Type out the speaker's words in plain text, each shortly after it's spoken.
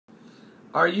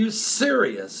Are you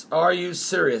serious? Are you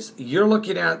serious? You're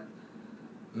looking at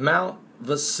Mount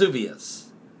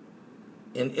Vesuvius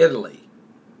in Italy.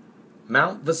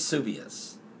 Mount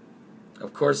Vesuvius,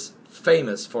 of course,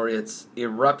 famous for its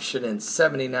eruption in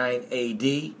 79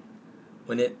 AD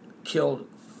when it killed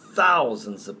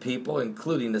thousands of people,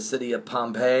 including the city of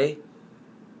Pompeii,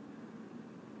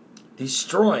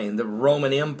 destroying the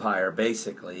Roman Empire,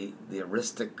 basically, the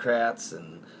aristocrats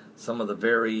and some of the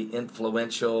very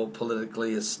influential,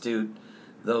 politically astute,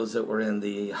 those that were in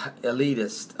the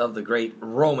elitist of the great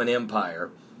Roman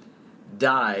Empire,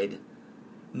 died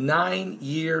 9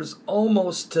 years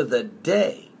almost to the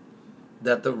day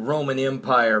that the Roman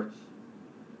Empire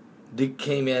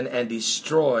came in and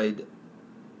destroyed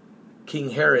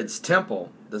King Herod's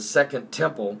temple, the second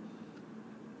temple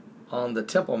on the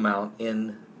Temple Mount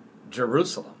in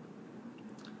Jerusalem.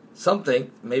 Some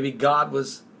think maybe God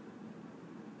was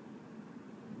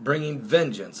bringing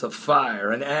vengeance of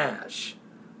fire and ash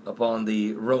upon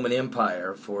the Roman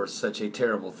Empire for such a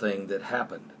terrible thing that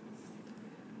happened.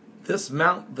 This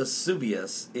Mount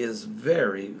Vesuvius is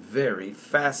very, very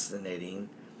fascinating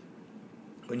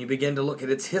when you begin to look at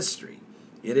its history.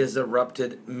 It has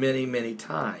erupted many, many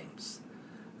times.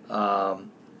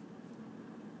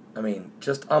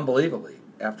 Just unbelievably.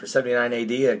 After 79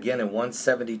 AD, again in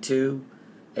 172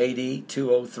 AD,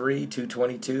 203,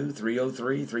 222,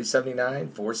 303, 379,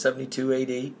 472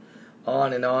 AD,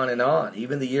 on and on and on.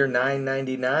 Even the year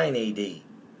 999 AD.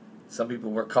 Some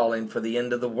people were calling for the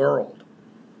end of the world.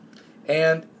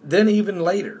 And then even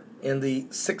later, in the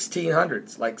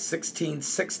 1600s, like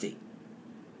 1660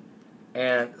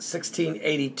 and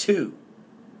 1682,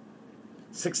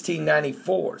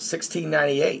 1694,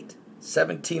 1698,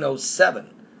 1707,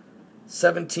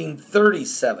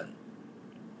 1737,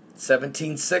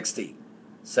 1760,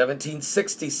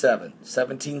 1767,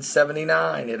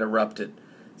 1779 it erupted,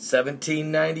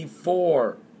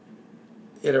 1794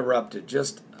 it erupted.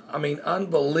 Just,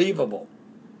 unbelievable.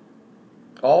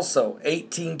 Also,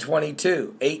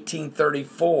 1822,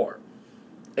 1834,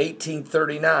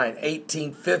 1839,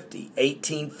 1850,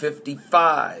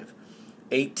 1855,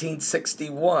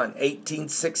 1861,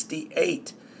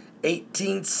 1868,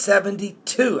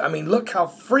 1872. Look how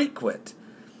frequent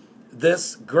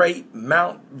this great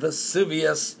Mount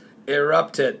Vesuvius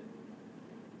erupted.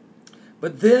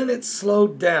 But then it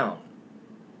slowed down.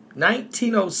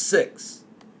 1906,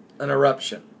 an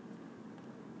eruption.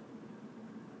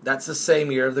 That's the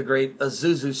same year of the great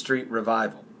Azusa Street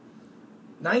revival.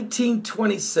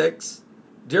 1926,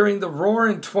 during the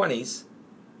Roaring Twenties,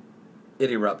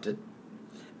 it erupted.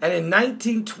 And in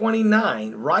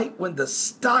 1929, right when the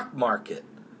stock market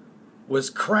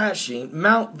was crashing,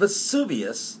 Mount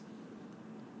Vesuvius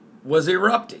was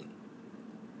erupting.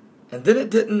 And then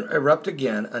it didn't erupt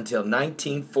again until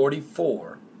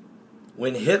 1944,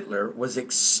 when Hitler was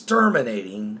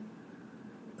exterminating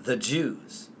the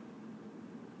Jews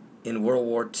in World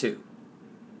War II,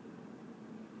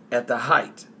 at the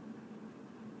height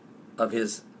of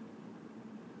his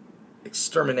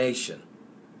extermination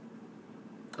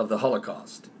of the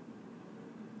Holocaust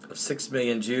of 6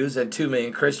 million Jews and 2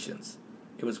 million Christians.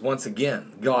 It was once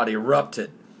again, God erupted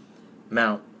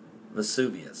Mount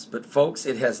Vesuvius. But folks,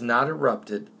 it has not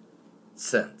erupted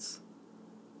since.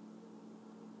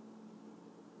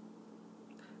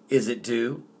 Is it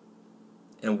due?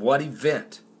 And what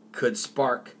event could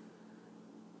spark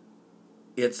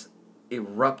its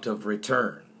eruptive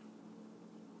return?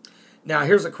 Now,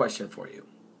 here's a question for you.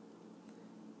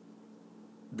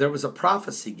 There was a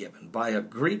prophecy given by a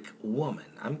Greek woman.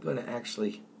 I'm going to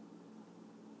actually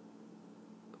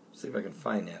see if I can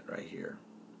find that right here.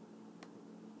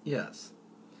 Yes.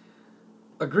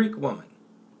 A Greek woman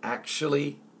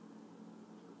actually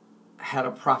had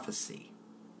a prophecy,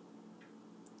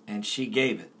 and she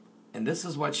gave it. And this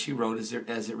is what she wrote as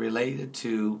it related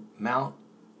to Mount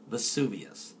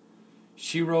Vesuvius.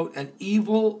 She wrote, "An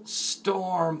evil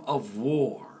storm of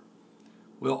war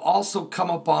will also come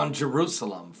upon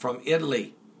Jerusalem from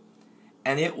Italy,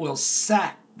 and it will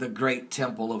sack the great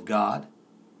temple of God.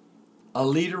 A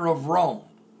leader of Rome,"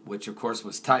 which of course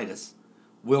was Titus,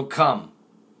 "will come,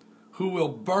 who will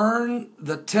burn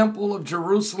the temple of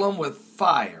Jerusalem with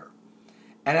fire,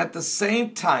 and at the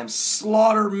same time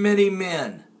slaughter many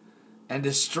men and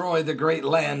destroy the great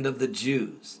land of the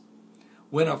Jews.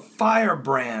 When a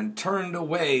firebrand turned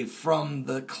away from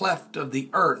the cleft of the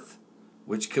earth,"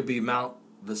 which could be Mount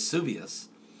Vesuvius,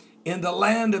 "in the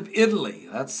land of Italy,"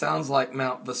 that sounds like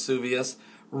Mount Vesuvius,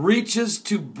 "reaches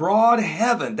to broad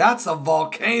heaven," that's a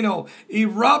volcano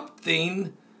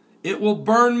erupting, "it will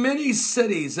burn many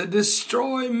cities and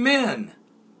destroy men."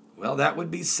 Well, that would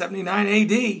be 79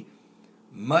 AD,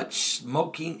 Much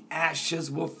smoking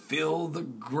ashes will fill the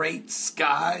great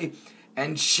sky,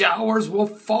 and showers will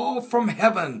fall from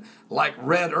heaven like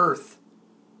red earth.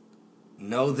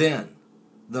 Know then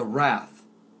the wrath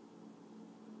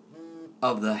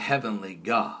of the heavenly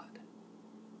God.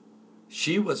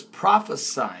 She was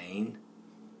prophesying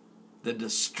the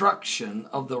destruction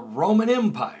of the Roman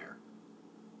Empire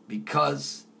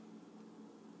because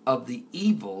of the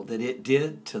evil that it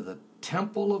did to the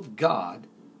temple of God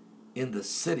in the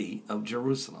city of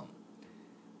Jerusalem.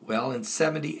 Well, in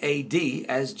 70 AD,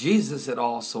 as Jesus had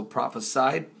also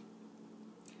prophesied,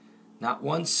 not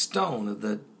one stone of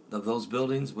those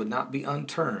buildings would not be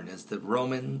unturned as the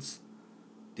Romans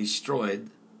destroyed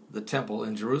the temple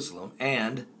in Jerusalem.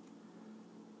 And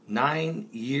 9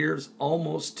 years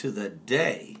almost to the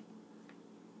day,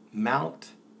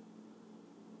 Mount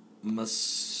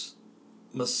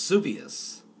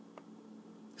Vesuvius,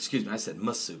 excuse me, I said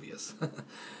Vesuvius.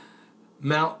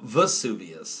 Mount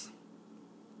Vesuvius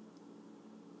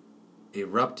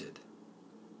erupted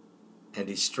and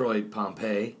destroyed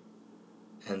Pompeii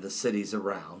and the cities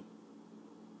around.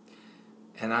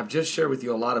 And I've just shared with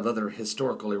you a lot of other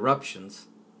historical eruptions.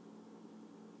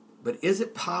 But is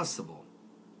it possible,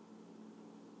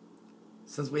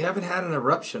 since we haven't had an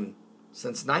eruption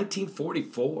since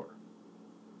 1944,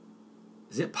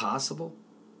 is it possible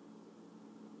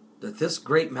that this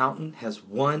great mountain has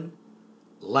one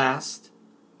last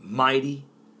mighty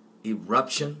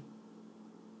eruption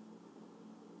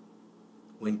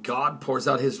when God pours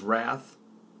out his wrath?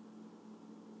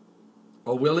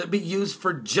 Or will it be used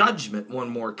for judgment one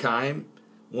more time?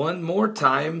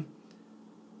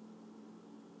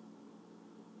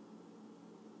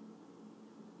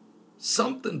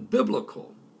 Something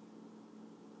biblical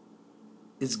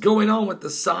is going on with the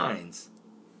signs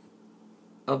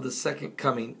of the second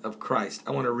coming of Christ.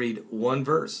 I want to read one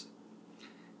verse.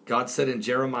 God said in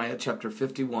Jeremiah chapter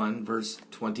 51, verse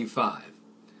 25,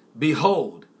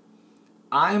 "Behold,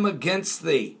 I am against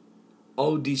thee,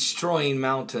 O destroying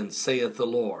mountain, saith the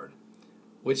Lord,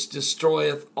 which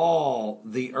destroyeth all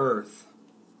the earth.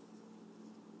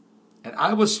 And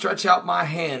I will stretch out my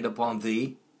hand upon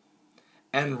thee,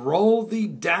 and roll thee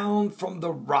down from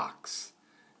the rocks,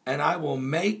 and I will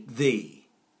make thee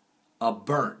a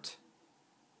burnt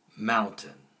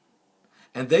mountain.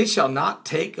 And they shall not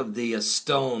take of thee a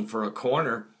stone for a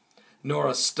corner, nor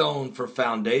a stone for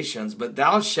foundations, but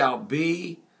thou shalt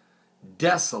be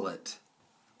desolate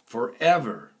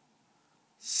forever,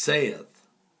 saith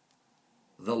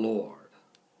the Lord."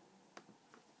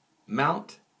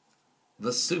 Mount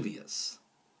Vesuvius.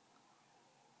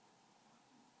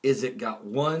 Is it got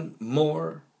one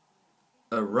more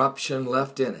eruption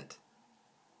left in it?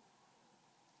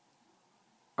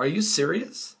 Are you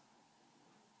serious?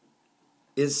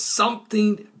 Is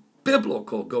something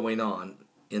biblical going on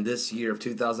in this year of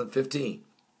 2015?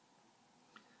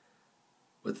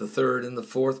 With the third and the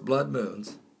fourth blood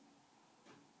moons.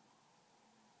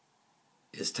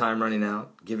 Is time running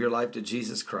out? Give your life to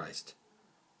Jesus Christ.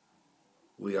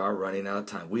 We are running out of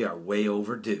time. We are way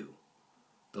overdue.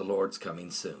 The Lord's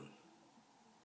coming soon.